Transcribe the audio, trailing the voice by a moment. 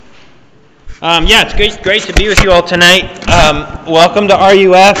It's great to be with you all tonight. Welcome to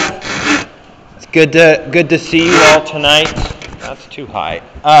RUF. It's good to see you all tonight. That's too high.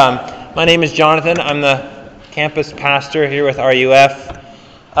 My name is Jonathan. I'm the campus pastor here with RUF.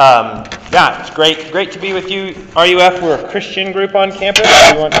 It's great to be with you. RUF, we're a Christian group on campus.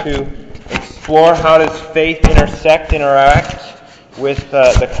 We want to explore how does faith interact with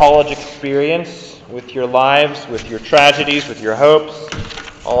the college experience, with your lives, with your tragedies, with your hopes,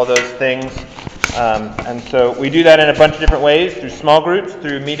 all of those things. And so we do that in a bunch of different ways, through small groups,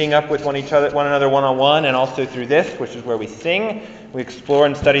 through meeting up with one another one-on-one, and also through this, which is where we sing, we explore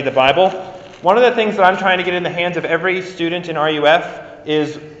and study the Bible. One of the things that I'm trying to get in the hands of every student in RUF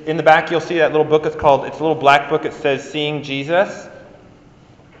is, in the back you'll see that little book, it's a little black book, it says Seeing Jesus.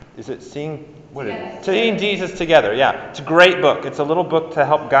 Is it Seeing Jesus Together, yeah. It's a great book. It's a little book to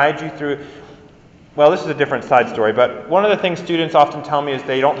help guide you through. Well, this is a different side story, but one of the things students often tell me is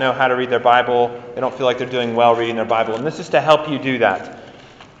they don't know how to read their Bible. They don't feel like they're doing well reading their Bible, and this is to help you do that.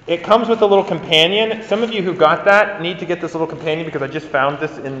 It comes with a little companion. Some of you who got that need to get this little companion because I just found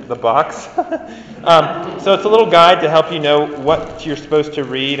this in the box. So it's a little guide to help you know what you're supposed to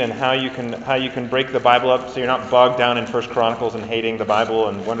read and how you can break the Bible up so you're not bogged down in 1 Chronicles and hating the Bible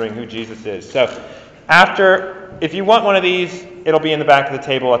and wondering who Jesus is. So if you want one of these, it'll be in the back of the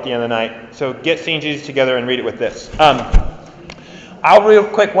table at the end of the night. So get Seeing Jesus Together and read it with this. I'll real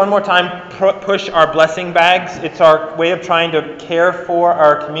quick one more time push our blessing bags. It's our way of trying to care for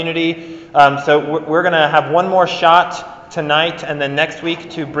our community. So we're going to have one more shot tonight and then next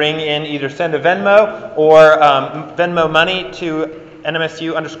week to bring in either send a Venmo or Venmo money to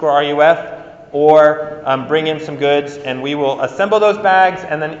NMSU_RUF or bring in some goods, and we will assemble those bags,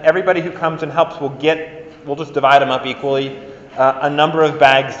 and then everybody who comes and helps we'll just divide them up equally, a number of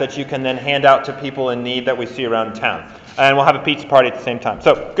bags that you can then hand out to people in need that we see around town. And we'll have a pizza party at the same time.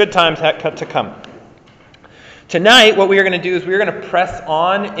 So, good times to come. Tonight, what we are going to do is we are going to press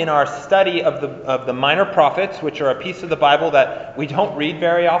on in our study of the Minor Prophets, which are a piece of the Bible that we don't read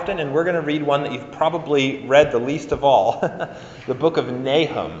very often, and we're going to read one that you've probably read the least of all, the book of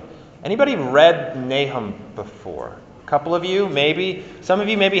Nahum. Anybody read Nahum before? A couple of you, maybe. Some of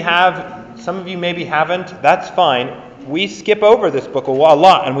you maybe have. Some of you maybe haven't. That's fine. We skip over this book a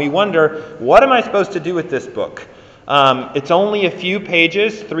lot, and we wonder, what am I supposed to do with this book? It's only a few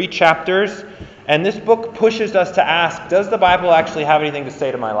pages, 3 chapters, and this book pushes us to ask, does the Bible actually have anything to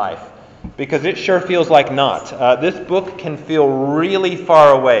say to my life? Because it sure feels like not. This book can feel really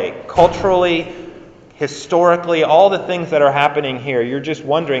far away, culturally, historically, all the things that are happening here. You're just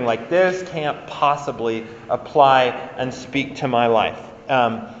wondering, this can't possibly apply and speak to my life.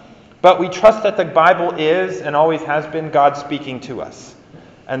 But we trust that the Bible is and always has been God speaking to us.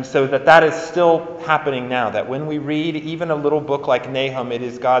 And so that is still happening now, that when we read even a little book like Nahum, it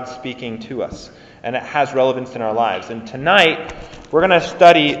is God speaking to us. And it has relevance in our lives. And tonight, we're going to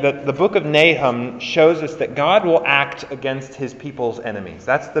study the book of Nahum shows us that God will act against his people's enemies.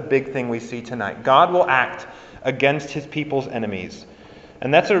 That's the big thing we see tonight. God will act against his people's enemies.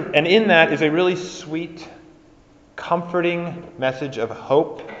 And in that is a really sweet, comforting message of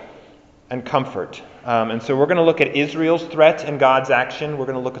hope and comfort. And so we're going to look at Israel's threat and God's action. We're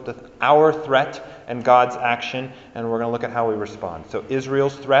going to look at our threat and God's action. And we're going to look at how we respond. So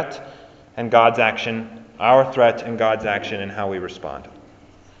Israel's threat and God's action, our threat and God's action, and how we respond.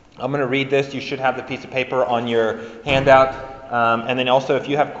 I'm going to read this. You should have the piece of paper on your handout. And then also, if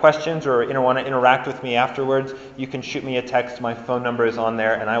you have questions or want to interact with me afterwards, you can shoot me a text. My phone number is on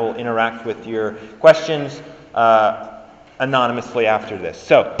there, and I will interact with your questions anonymously after this.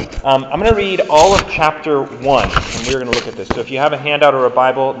 So, I'm going to read all of chapter 1, and we're going to look at this. So if you have a handout or a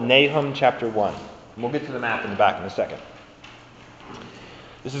Bible, Nahum chapter 1. And we'll get to the map in the back in a second.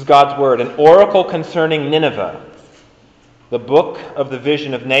 This is God's word. An oracle concerning Nineveh. The book of the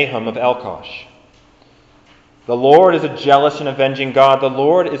vision of Nahum of Elkosh. The Lord is a jealous and avenging God. The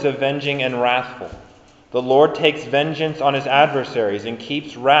Lord is avenging and wrathful. The Lord takes vengeance on his adversaries and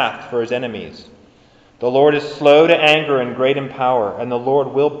keeps wrath for his enemies. The Lord is slow to anger and great in power, and the Lord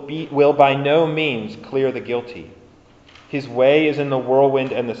will by no means clear the guilty. His way is in the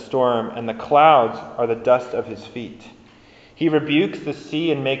whirlwind and the storm, and the clouds are the dust of his feet. He rebukes the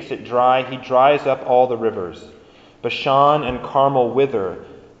sea and makes it dry. He dries up all the rivers. Bashan and Carmel wither.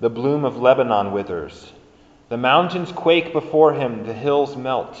 The bloom of Lebanon withers. The mountains quake before him. The hills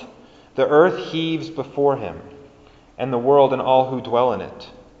melt. The earth heaves before him, and the world and all who dwell in it.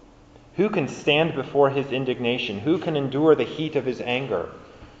 Who can stand before his indignation? Who can endure the heat of his anger?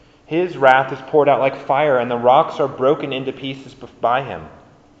 His wrath is poured out like fire, and the rocks are broken into pieces by him.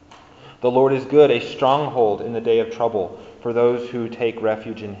 The Lord is good, a stronghold in the day of trouble for those who take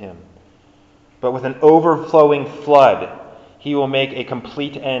refuge in him. But with an overflowing flood, he will make a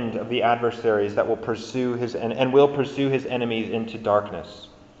complete end of the adversaries that will pursue his enemies into darkness.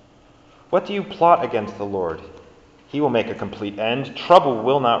 What do you plot against the Lord? He will make a complete end. Trouble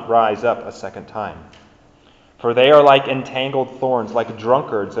will not rise up a second time. For they are like entangled thorns, like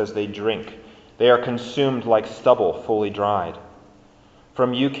drunkards as they drink. They are consumed like stubble fully dried.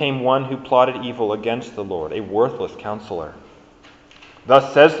 From you came one who plotted evil against the Lord, a worthless counselor.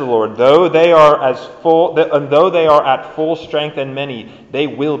 Thus says the Lord, though they are at full strength and many, they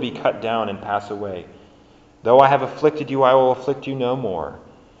will be cut down and pass away. Though I have afflicted you, I will afflict you no more.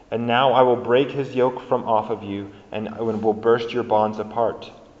 And now I will break his yoke from off of you, and will burst your bonds apart.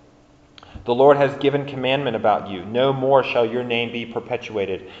 The Lord has given commandment about you. No more shall your name be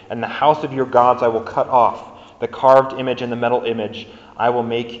perpetuated. And the house of your gods I will cut off, the carved image and the metal image I will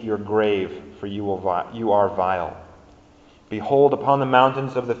make your grave, for you are vile. Behold upon the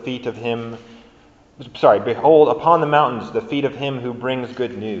mountains the feet of him who brings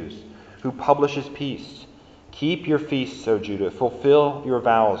good news, who publishes peace. Keep your feasts, O Judah, fulfill your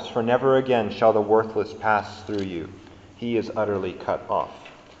vows, for never again shall the worthless pass through you. He is utterly cut off.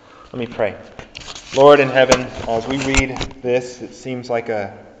 Let me pray. Lord in heaven, as we read this, it seems like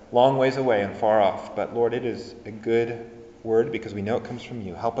a long ways away and far off, but Lord, it is a good word because we know it comes from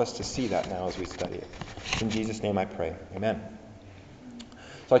you. Help us to see that now as we study it. In Jesus' name I pray. Amen.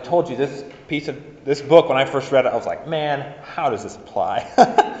 So I told you this book, when I first read it, I was like, man, how does this apply?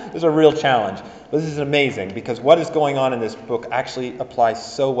 It was a real challenge. But this is amazing because what is going on in this book actually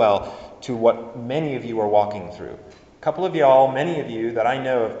applies so well to what many of you are walking through. A couple of y'all, many of you that I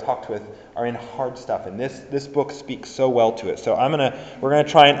know have talked with are in hard stuff, and this book speaks so well to it. So we're gonna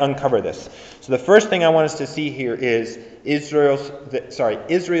try and uncover this. So the first thing I want us to see here is Israel's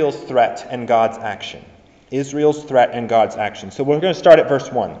threat and God's action. Israel's threat and God's action. So we're going to start at verse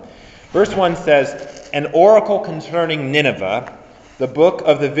 1. Verse 1 says, "An oracle concerning Nineveh, the book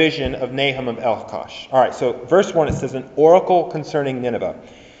of the vision of Nahum of Elkosh." All right, so verse 1, it says, "An oracle concerning Nineveh."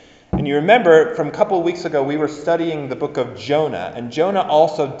 And you remember from a couple of weeks ago, we were studying the book of Jonah, and Jonah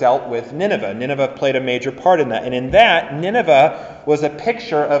also dealt with Nineveh. Nineveh played a major part in that. And in that, Nineveh was a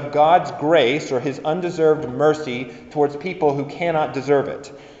picture of God's grace or his undeserved mercy towards people who cannot deserve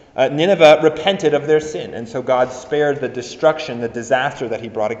it. Nineveh repented of their sin, and so God spared the destruction, the disaster that he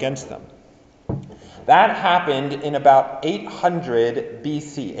brought against them. That happened in about 800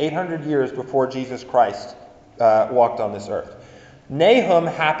 BC, 800 years before Jesus Christ walked on this earth. Nahum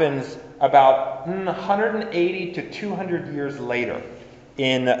happens about 180 to 200 years later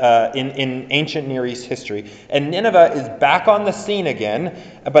in ancient Near East history. And Nineveh is back on the scene again,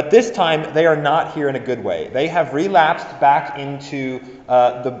 but this time they are not here in a good way. They have relapsed back into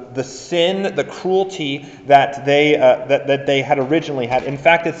the sin, the cruelty that they had originally had. In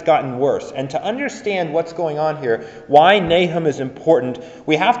fact, it's gotten worse. And to understand what's going on here, why Nahum is important,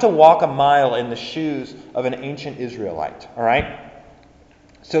 we have to walk a mile in the shoes of an ancient Israelite. All right?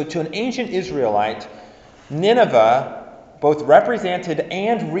 So to an ancient Israelite, Nineveh both represented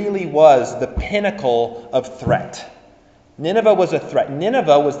and really was the pinnacle of threat. Nineveh was a threat.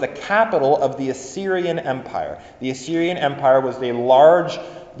 Nineveh was the capital of the Assyrian Empire. The Assyrian Empire was the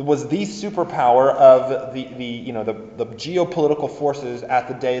superpower of the geopolitical forces at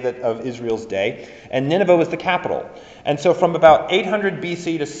the day of Israel's day, and Nineveh was the capital. And so from about 800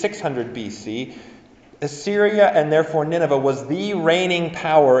 BC to 600 BC, Assyria and therefore Nineveh was the reigning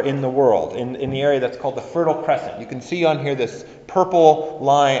power in the world, in the area that's called the Fertile Crescent. You can see on here this purple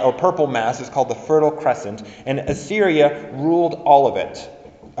line or purple mass is called the Fertile Crescent, and Assyria ruled all of it.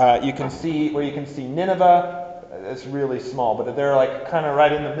 You can see Nineveh. It's really small, but they're like kind of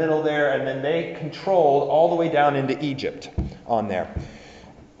right in the middle there, and then they controlled all the way down into Egypt on there.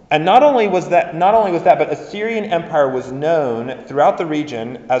 And not only was that, but Assyrian Empire was known throughout the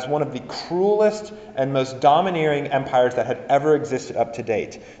region as one of the cruelest and most domineering empires that had ever existed up to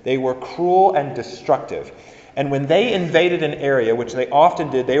date. They were cruel and destructive. And when they invaded an area, which they often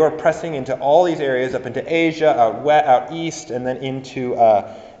did, they were pressing into all these areas, up into Asia, out east, and then into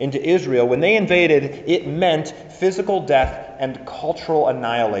Israel. When they invaded, it meant physical death and cultural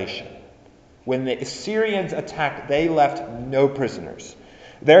annihilation. When the Assyrians attacked, they left no prisoners.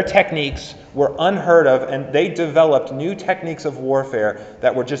 Their techniques were unheard of, and they developed new techniques of warfare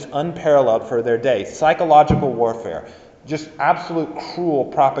that were just unparalleled for their day. Psychological warfare, just absolute cruel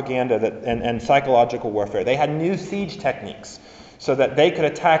propaganda and psychological warfare. They had new siege techniques so that they could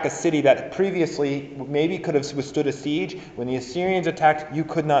attack a city that previously maybe could have withstood a siege. When the Assyrians attacked, you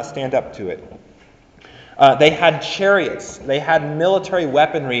could not stand up to it. They had chariots. They had military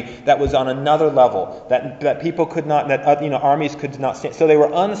weaponry that was on another level, that people could not, armies could not stand. So they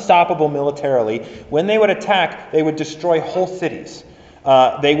were unstoppable militarily. When they would attack, they would destroy whole cities.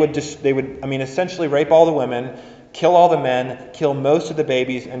 They would essentially rape all the women, kill all the men, kill most of the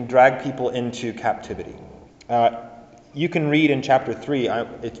babies, and drag people into captivity. You can read in chapter 3,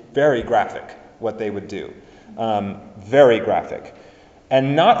 it's very graphic what they would do. Very graphic.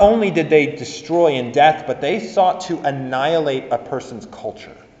 And not only did they destroy in death, but they sought to annihilate a person's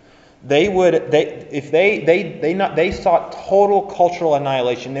culture. They sought total cultural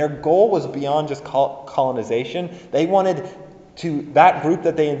annihilation. Their goal was beyond just colonization. They wanted that group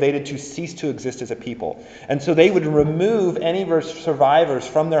that they invaded to cease to exist as a people. And so they would remove any survivors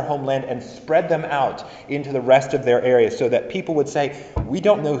from their homeland and spread them out into the rest of their area so that people would say, we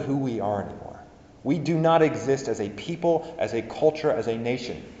don't know who we are anymore. We do not exist as a people, as a culture, as a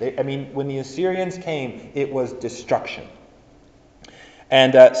nation. When the Assyrians came, it was destruction.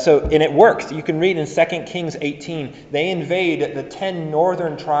 And it works. You can read in 2 Kings 18, they invade the 10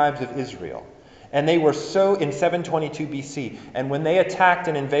 northern tribes of Israel. And they were in 722 BC. And when they attacked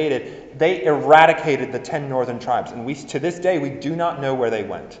and invaded, they eradicated the 10 northern tribes. And to this day, we do not know where they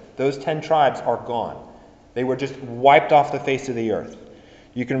went. Those 10 tribes are gone. They were just wiped off the face of the earth.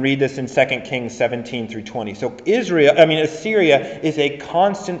 You can read this in 2 Kings 17 through 20. So Assyria is a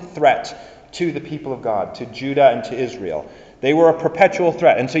constant threat to the people of God, to Judah and to Israel. They were a perpetual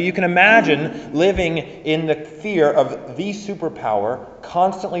threat. And so you can imagine living in the fear of the superpower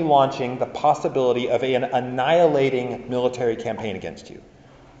constantly launching the possibility of an annihilating military campaign against you.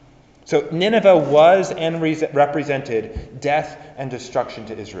 So Nineveh was and represented death and destruction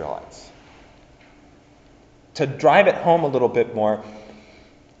to Israelites. To drive it home a little bit more,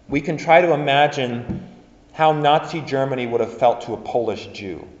 we can try to imagine how Nazi Germany would have felt to a Polish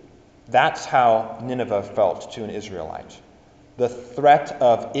Jew. That's how Nineveh felt to an Israelite. The threat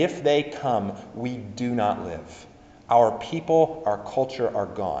of, if they come, we do not live. Our people, our culture are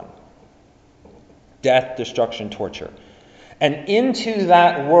gone. Death, destruction, torture. And into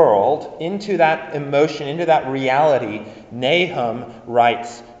that world, into that emotion, into that reality, Nahum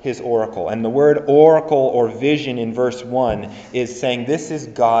writes his oracle. And the word oracle or vision in verse 1 is saying this is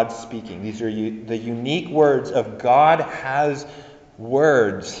God speaking. These are the unique words of God has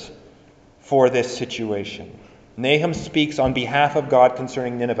words for this situation. Nahum speaks on behalf of God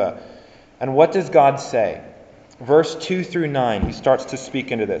concerning Nineveh. And what does God say? Verse 2 through 9, he starts to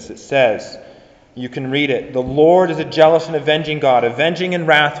speak into this. It says, you can read it. The Lord is a jealous and avenging God, avenging and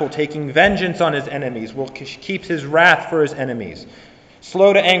wrathful, taking vengeance on his enemies, keeps his wrath for his enemies.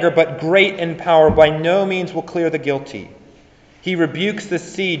 Slow to anger, but great in power, by no means will clear the guilty. He rebukes the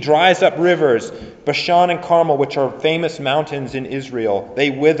sea, dries up rivers, Bashan and Carmel, which are famous mountains in Israel.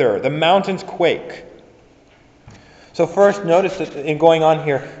 They wither, the mountains quake. So first, notice that in going on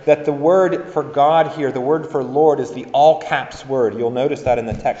here, that the word for God here, the word for Lord, is the all-caps word. You'll notice that in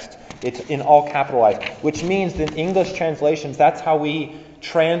the text. It's in all capitalized, which means in English translations, that's how we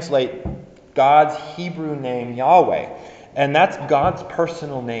translate God's Hebrew name, Yahweh. And that's God's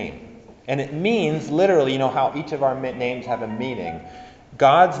personal name. And it means, literally, you know how each of our names have a meaning.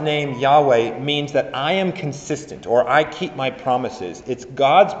 God's name, Yahweh, means that I am consistent, or I keep my promises. It's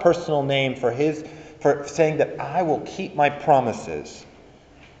God's personal name for saying that I will keep my promises.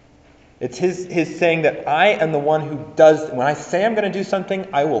 It's his saying that I am the one who does, when I say I'm going to do something,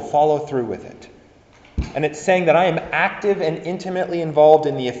 I will follow through with it. And it's saying that I am active and intimately involved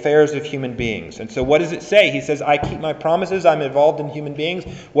in the affairs of human beings. And so what does it say? He says, I keep my promises, I'm involved in human beings.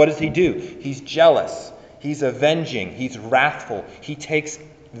 What does he do? He's jealous. He's avenging. He's wrathful. He takes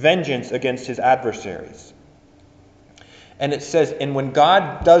vengeance against his adversaries. And it says, and when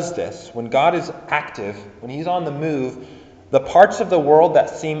God does this, when God is active, when he's on the move, the parts of the world that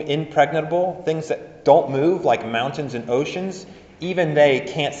seem impregnable, things that don't move, like mountains and oceans, even they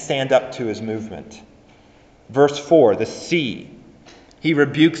can't stand up to his movement. Verse 4, the sea. He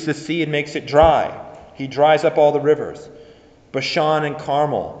rebukes the sea and makes it dry. He dries up all the rivers. Bashan and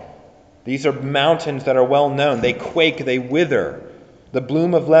Carmel. These are mountains that are well known. They quake, they wither. The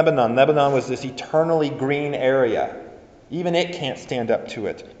bloom of Lebanon. Lebanon was this eternally green area. Even it can't stand up to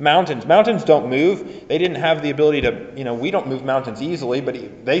it. Mountains don't move. They didn't have the ability to, we don't move mountains easily,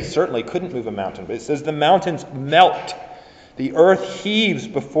 but they certainly couldn't move a mountain. But it says the mountains melt. The earth heaves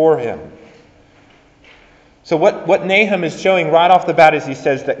before him. So what Nahum is showing right off the bat is he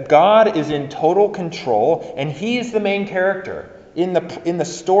says that God is in total control and he's the main character. In the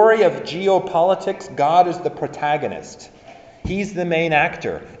story of geopolitics, God is the protagonist. He's the main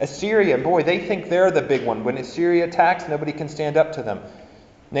actor. Assyria, boy, they think they're the big one. When Assyria attacks, nobody can stand up to them.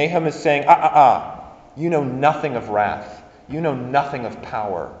 Nahum is saying, You know nothing of wrath. You know nothing of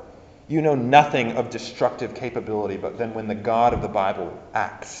power. You know nothing of destructive capability, but then when the God of the Bible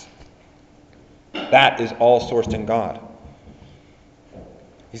acts, that is all sourced in God.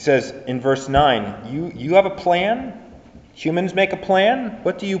 He says in verse 9, you have a plan? Humans make a plan?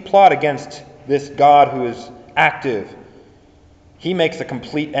 What do you plot against this God who is active? He makes a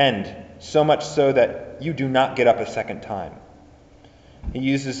complete end, so much so that you do not get up a second time. He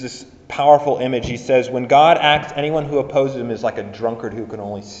uses this powerful image. He says, when God acts, anyone who opposes him is like a drunkard who can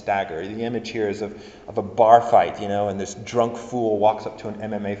only stagger. The image here is of a bar fight, and this drunk fool walks up to an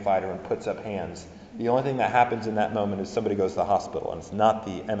MMA fighter and puts up hands. The only thing that happens in that moment is somebody goes to the hospital, and it's not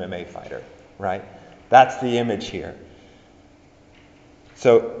the MMA fighter, right? That's the image here.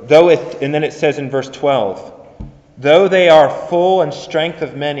 So, and then it says in verse 12, though they are full and strength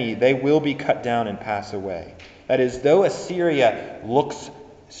of many, they will be cut down and pass away. That is, though Assyria looks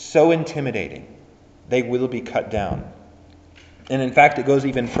so intimidating, they will be cut down. And in fact, it goes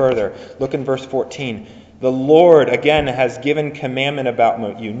even further. Look in verse 14. The Lord, again, has given commandment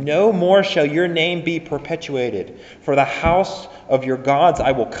about you. No more shall your name be perpetuated. For the house of your gods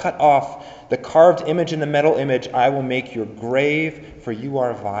I will cut off. The carved image and the metal image I will make your grave, for you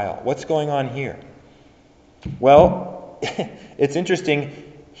are vile. What's going on here? Well, it's interesting.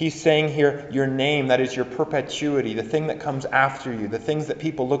 He's saying here, your name, that is your perpetuity, the thing that comes after you, the things that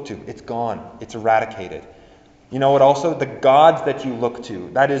people look to, it's gone. It's eradicated. You know what also? The gods that you look to,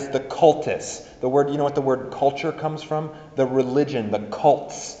 that is the cultus. The word, you know what the word culture comes from? The religion, the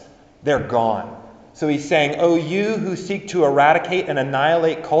cults, they're gone. So he's saying, oh, you who seek to eradicate and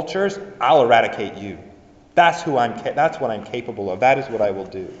annihilate cultures, I'll eradicate you. That's what I'm capable of. That is what I will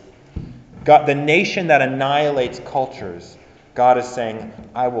do. God, the nation that annihilates cultures, God is saying,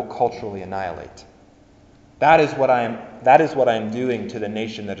 I will culturally annihilate. That is what I am doing to the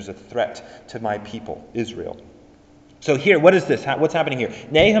nation that is a threat to my people, Israel. So here, what is this? What's happening here?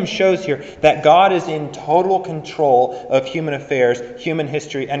 Nahum shows here that God is in total control of human affairs, human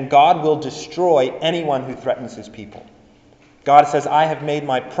history, and God will destroy anyone who threatens his people. God says, I have made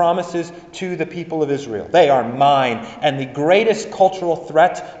my promises to the people of Israel. They are mine. And the greatest cultural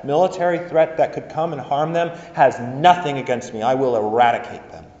threat, military threat that could come and harm them has nothing against me. I will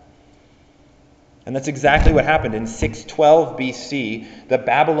eradicate them. And that's exactly what happened. In 612 BC, the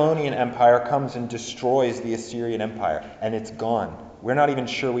Babylonian Empire comes and destroys the Assyrian Empire. And it's gone. We're not even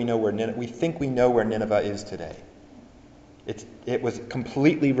sure we think we know where Nineveh is today. It was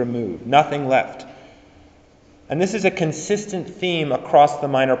completely removed. Nothing left. And this is a consistent theme across the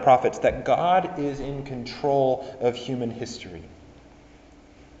minor prophets, that God is in control of human history.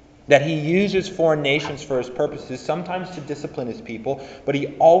 That he uses foreign nations for his purposes, sometimes to discipline his people, but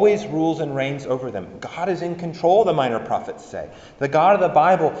he always rules and reigns over them. God is in control, the minor prophets say. The God of the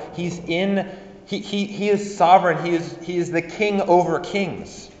Bible, he is sovereign. He is the king over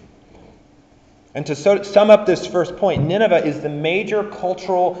kings. And to sum up this first point, Nineveh is the major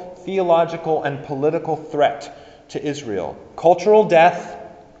cultural, theological, and political threat to Israel. Cruel death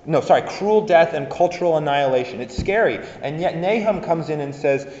and cultural annihilation. It's scary. And yet Nahum comes in and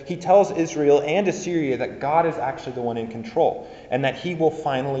says, he tells Israel and Assyria that God is actually the one in control, and that he will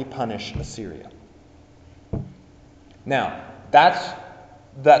finally punish Assyria. Now, that's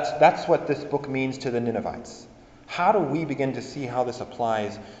what this book means to the Ninevites. How do we begin to see how this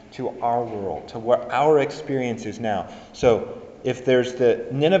applies to our world, to what our experience is now? So, if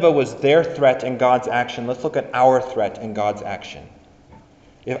Nineveh was their threat and God's action, let's look at our threat and God's action.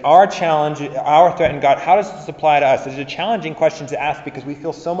 If our threat and God, how does this apply to us? It's a challenging question to ask because we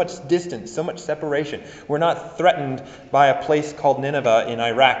feel so much distance, so much separation. We're not threatened by a place called Nineveh in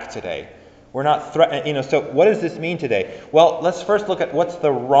Iraq today. We're not threatened, so what does this mean today? Well, let's first look at what's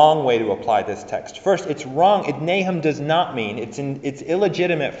the wrong way to apply this text. First, it's wrong. Nahum does not mean, it's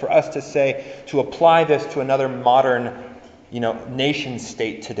illegitimate for us to apply this to another modern, nation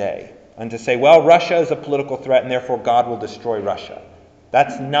state today. And to say, well, Russia is a political threat and therefore God will destroy Russia.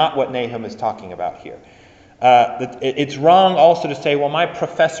 That's not what Nahum is talking about here. It's wrong also to say, well, my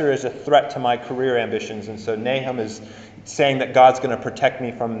professor is a threat to my career ambitions, and so Nahum is saying that God's going to protect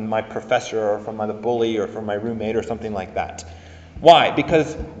me from my professor or from the bully or from my roommate or something like that. Why?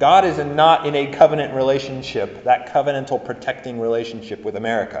 Because God is not in a covenant relationship, that covenantal protecting relationship with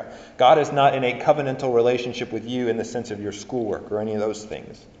America. God is not in a covenantal relationship with you in the sense of your schoolwork or any of those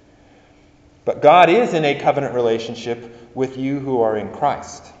things. But God is in a covenant relationship with you who are in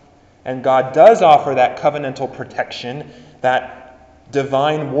Christ. And God does offer that covenantal protection, that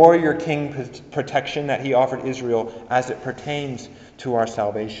divine warrior king protection that he offered Israel as it pertains to our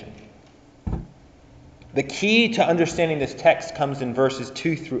salvation. The key to understanding this text comes in verses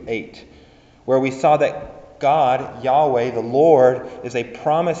 2 through 8, where we saw that God, Yahweh, the Lord, is a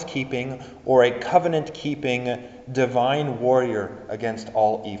promise-keeping or a covenant-keeping divine warrior against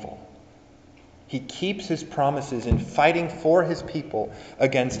all evil. He keeps his promises in fighting for his people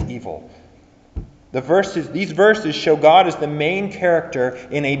against evil. These verses show God as the main character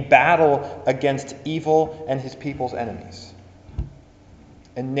in a battle against evil and his people's enemies.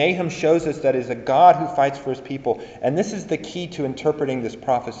 And Nahum shows us that it is a God who fights for his people. And this is the key to interpreting this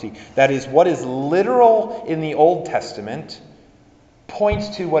prophecy. That is, what is literal in the Old Testament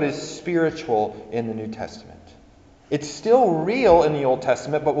points to what is spiritual in the New Testament. It's still real in the Old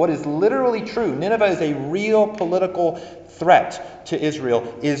Testament, but what is literally true, Nineveh is a real political threat to Israel,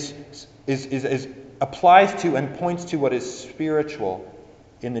 applies to and points to what is spiritual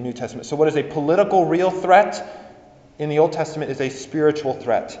in the New Testament. So what is a political real threat in the Old Testament is a spiritual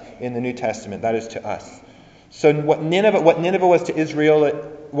threat in the New Testament. That is to us. So what Nineveh was to Israel,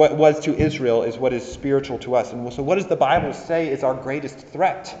 what was to Israel is what is spiritual to us. And so what does the Bible say is our greatest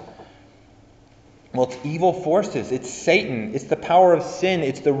threat? Well, it's evil forces. It's Satan. It's the power of sin.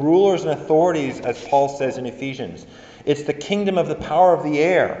 It's the rulers and authorities, as Paul says in Ephesians. It's the kingdom of the power of the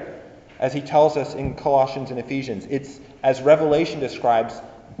air, as he tells us in Colossians and Ephesians. It's, as Revelation describes,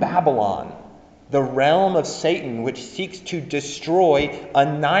 Babylon, the realm of Satan, which seeks to destroy,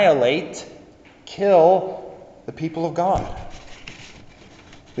 annihilate, kill the people of God.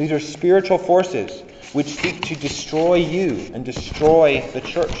 These are spiritual forces which seek to destroy you and destroy the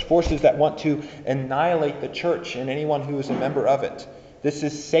church. Forces that want to annihilate the church and anyone who is a member of it. This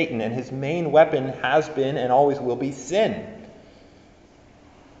is Satan, and his main weapon has been and always will be sin.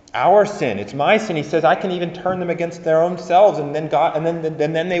 Our sin. It's my sin. He says, I can even turn them against their own selves, and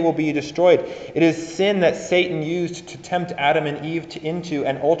then they will be destroyed. It is sin that Satan used to tempt Adam and Eve into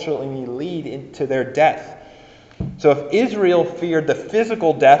and ultimately lead into their death. So if Israel feared the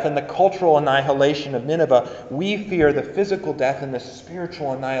physical death and the cultural annihilation of Nineveh, we fear the physical death and the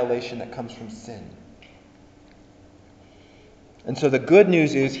spiritual annihilation that comes from sin. And so the good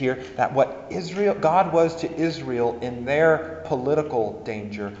news is here that what God was to Israel in their political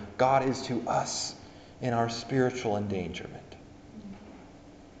danger, God is to us in our spiritual endangerment.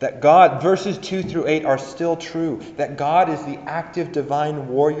 That God, verses 2 through 8 are still true. That God is the active divine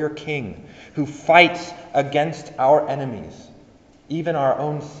warrior king who fights against our enemies, even our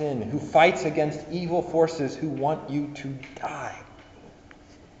own sin, who fights against evil forces who want you to die.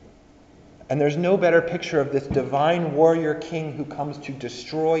 And there's no better picture of this divine warrior king who comes to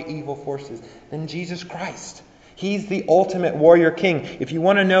destroy evil forces than Jesus Christ. He's the ultimate warrior king. If you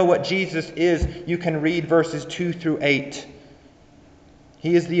want to know what Jesus is, you can read verses 2 through 8.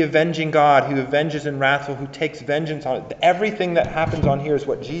 He is the avenging God who avenges and wrathful, who takes vengeance on it. Everything that happens on here is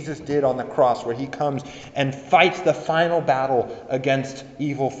what Jesus did on the cross, where he comes and fights the final battle against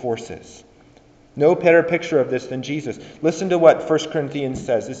evil forces. No better picture of this than Jesus. Listen to what 1 Corinthians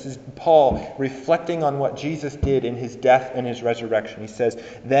says. This is Paul reflecting on what Jesus did in his death and his resurrection. He says,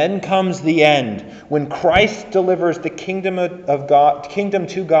 "Then comes the end, when Christ delivers the kingdom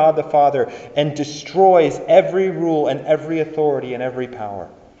to God the Father and destroys every rule and every authority and every power.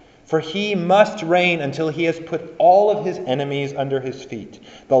 For he must reign until he has put all of his enemies under his feet.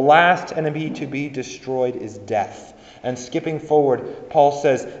 The last enemy to be destroyed is death." And skipping forward, Paul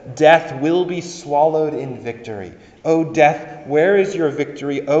says, "Death will be swallowed in victory. O death, where is your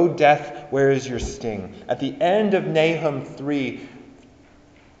victory? O death, where is your sting?" At the end of Nahum 3,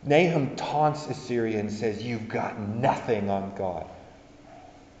 Nahum taunts Assyria and says, "You've got nothing on God."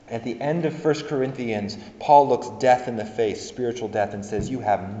 At the end of 1 Corinthians, Paul looks death in the face, spiritual death, and says, "You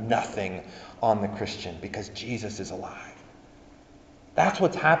have nothing on the Christian because Jesus is alive." That's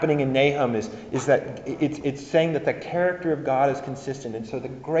what's happening in Nahum is that it's saying that the character of God is consistent. And so the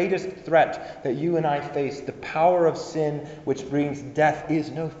greatest threat that you and I face, the power of sin which brings death,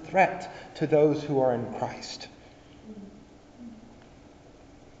 is no threat to those who are in Christ.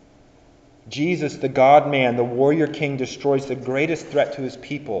 Jesus, the God-man, the warrior king, destroys the greatest threat to his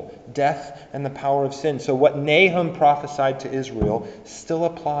people, death and the power of sin. So what Nahum prophesied to Israel still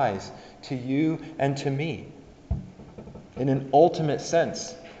applies to you and to me. In an ultimate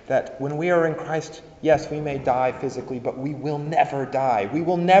sense, that when we are in Christ, yes, we may die physically, but we will never die. We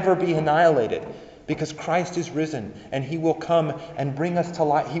will never be annihilated because Christ is risen and he will come and bring us to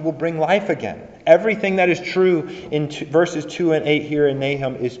life. He will bring life again. Everything that is true in verses 2 and 8 here in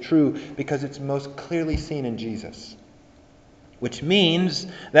Nahum is true because it's most clearly seen in Jesus. Which means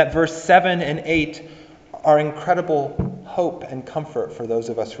that verse 7 and 8 are incredible hope and comfort for those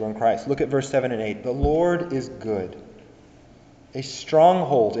of us who are in Christ. Look at verse 7 and 8. "The Lord is good, a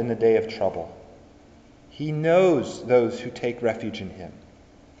stronghold in the day of trouble. He knows those who take refuge in him.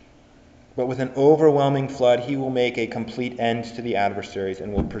 But with an overwhelming flood, he will make a complete end to the adversaries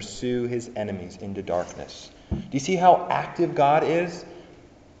and will pursue his enemies into darkness. Do you see how active God is?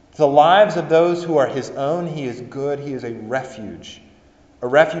 The lives of those who are his own, he is good. He is a refuge. A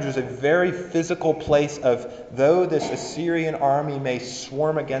refuge is a very physical place of, though this Assyrian army may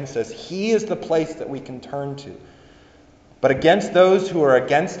swarm against us, he is the place that we can turn to. But against those who are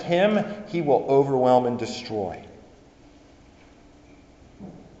against him, he will overwhelm and destroy.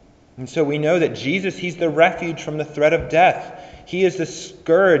 And so we know that Jesus, he's the refuge from the threat of death. He is the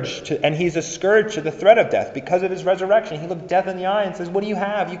scourge, and he's a scourge to the threat of death. Because of his resurrection, he looked death in the eye and says, what do you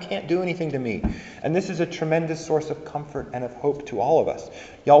have? You can't do anything to me. And this is a tremendous source of comfort and of hope to all of us.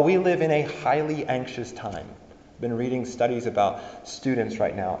 Y'all, we live in a highly anxious time. I've been reading studies about students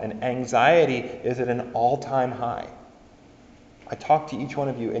right now, and anxiety is at an all-time high. I talk to each one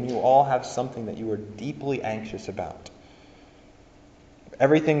of you, and you all have something that you are deeply anxious about.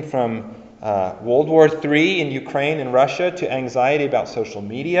 Everything from World War III in Ukraine and Russia to anxiety about social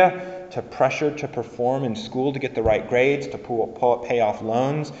media, to pressure to perform in school to get the right grades, to pay off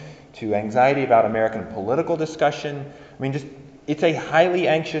loans, to anxiety about American political discussion. I mean, it's a highly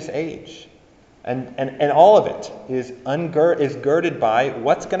anxious age. And all of it is girded by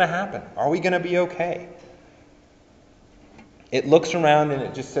what's going to happen. Are we going to be okay? It looks around and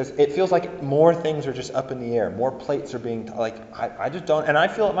it just says, it feels like more things are just up in the air. More plates are being, I just don't, and I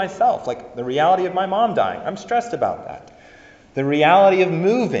feel it myself. Like the reality of my mom dying, I'm stressed about that. The reality of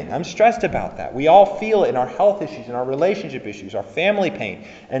moving, I'm stressed about that. We all feel it in our health issues, in our relationship issues, our family pain.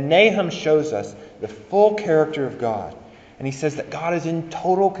 And Nahum shows us the full character of God. And he says that God is in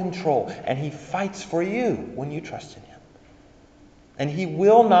total control and he fights for you when you trust in him. And he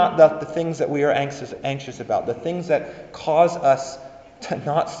will not let the things that we are anxious about, the things that cause us to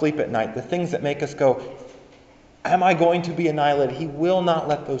not sleep at night, the things that make us go, am I going to be annihilated? He will not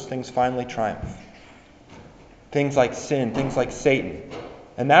let those things finally triumph. Things like sin, things like Satan.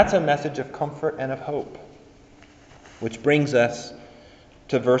 And that's a message of comfort and of hope. Which brings us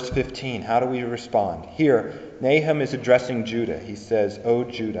to verse 15. How do we respond? Here, Nahum is addressing Judah. He says, O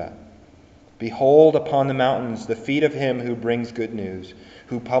Judah, behold upon the mountains the feet of him who brings good news,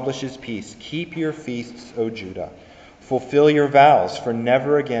 who publishes peace. Keep your feasts, O Judah. Fulfill your vows, for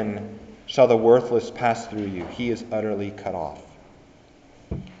never again shall the worthless pass through you. He is utterly cut off.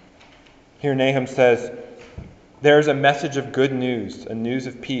 Here Nahum says, there is a message of good news, a news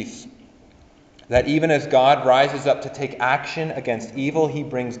of peace, that even as God rises up to take action against evil, he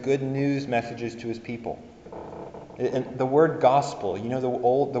brings good news messages to his people. And the word gospel, you know,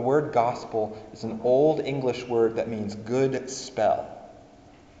 the word gospel is an old English word that means good spell,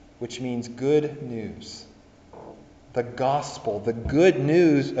 which means good news. The gospel, the good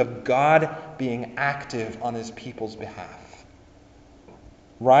news of God being active on his people's behalf.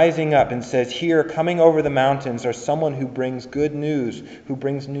 Rising up and says, here, coming over the mountains, are someone who brings good news, who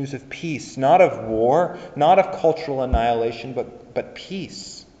brings news of peace, not of war, not of cultural annihilation, but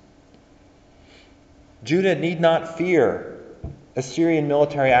peace. Judah need not fear Assyrian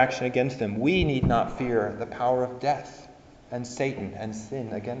military action against them. We need not fear the power of death and Satan and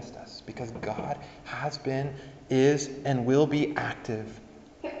sin against us, because God has been, is, and will be active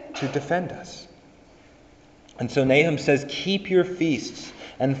to defend us. And so Nahum says, keep your feasts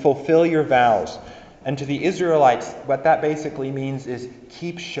and fulfill your vows. And to the Israelites, what that basically means is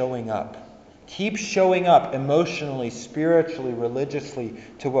keep showing up. Keep showing up emotionally, spiritually, religiously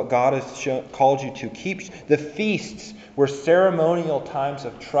to what God has called you to. Keep the feasts were ceremonial times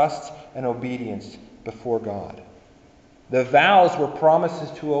of trust and obedience before God. The vows were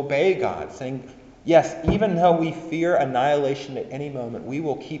promises to obey God, saying, yes, even though we fear annihilation at any moment, we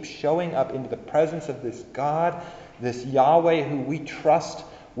will keep showing up into the presence of this God, this Yahweh who we trust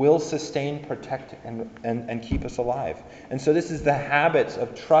will sustain, protect, and keep us alive. And so this is the habits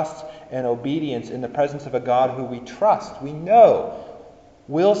of trust and obedience in the presence of a God who we trust, we know,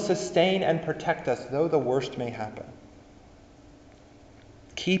 will sustain and protect us, though the worst may happen.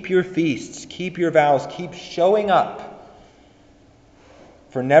 Keep your feasts, keep your vows, keep showing up.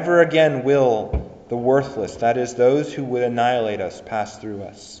 For never again will the worthless, that is, those who would annihilate us, pass through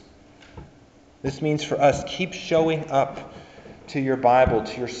us. This means for us, keep showing up to your Bible,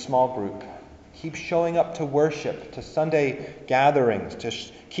 to your small group. Keep showing up to worship, to Sunday gatherings.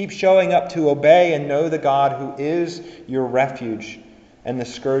 Keep showing up to obey and know the God who is your refuge and the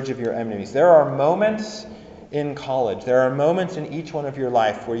scourge of your enemies. There are moments in college, there are moments in each one of your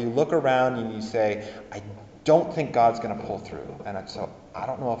life where you look around and you say, I don't think God's going to pull through. And so I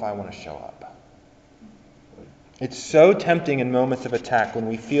don't know if I want to show up. It's so tempting in moments of attack when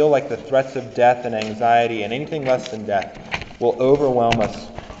we feel like the threats of death and anxiety and anything less than death will overwhelm us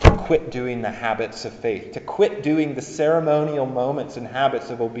to quit doing the habits of faith, to quit doing the ceremonial moments and habits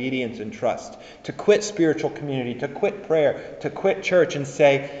of obedience and trust, to quit spiritual community, to quit prayer, to quit church and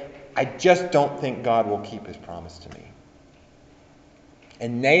say, I just don't think God will keep his promise to me.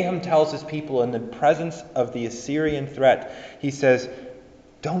 And Nahum tells his people in the presence of the Assyrian threat, he says,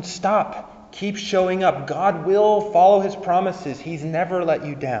 don't stop. Keep showing up. God will follow his promises. He's never let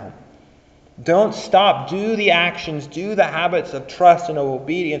you down. Don't stop. Do the actions. Do the habits of trust and of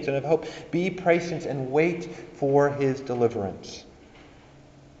obedience and of hope. Be patient and wait for his deliverance.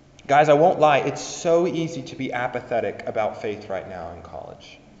 Guys, I won't lie. It's so easy to be apathetic about faith right now in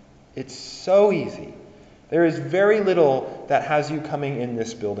college. It's so easy. There is very little that has you coming in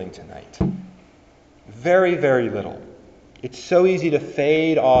this building tonight. Very, very little. It's so easy to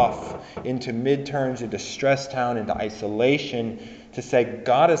fade off into midterms, into stress town, into isolation, to say,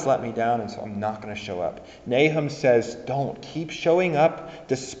 God has let me down, and so I'm not going to show up. Nahum says, don't. Keep showing up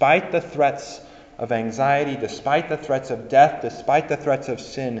despite the threats of anxiety, despite the threats of death, despite the threats of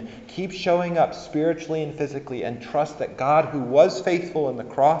sin. Keep showing up spiritually and physically, and trust that God, who was faithful in the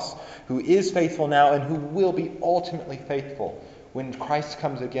cross, who is faithful now, and who will be ultimately faithful when Christ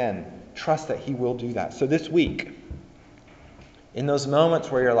comes again, trust that he will do that. So this week, in those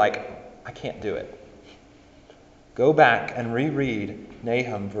moments where you're like, I can't do it, go back and reread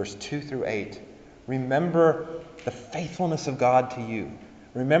Nahum verse 2 through 8. Remember the faithfulness of God to you.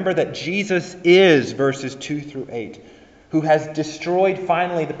 Remember that Jesus is, verses 2 through 8, who has destroyed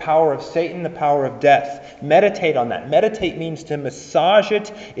finally the power of Satan, the power of death. Meditate on that. Meditate means to massage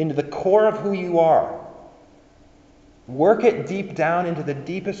it into the core of who you are. Work it deep down into the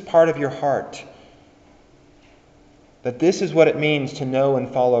deepest part of your heart. That this is what it means to know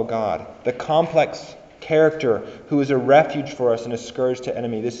and follow God. The complex character who is a refuge for us and a scourge to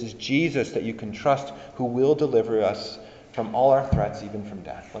enemy. This is Jesus that you can trust, who will deliver us from all our threats, even from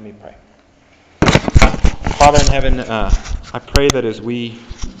death. Let me pray. Father in heaven, I pray that as we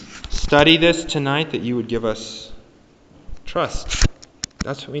study this tonight, that you would give us trust.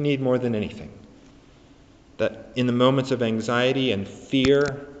 That's what we need more than anything. That in the moments of anxiety and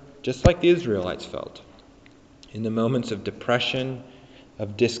fear, just like the Israelites felt, in the moments of depression,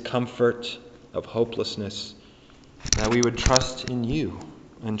 of discomfort, of hopelessness, that we would trust in you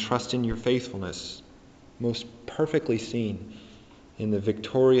and trust in your faithfulness, most perfectly seen in the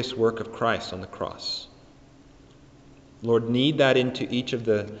victorious work of Christ on the cross. Lord, knead that into each of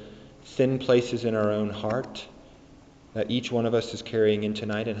the thin places in our own heart that each one of us is carrying in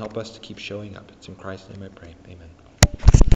tonight, and help us to keep showing up. It's in Christ's name I pray. Amen.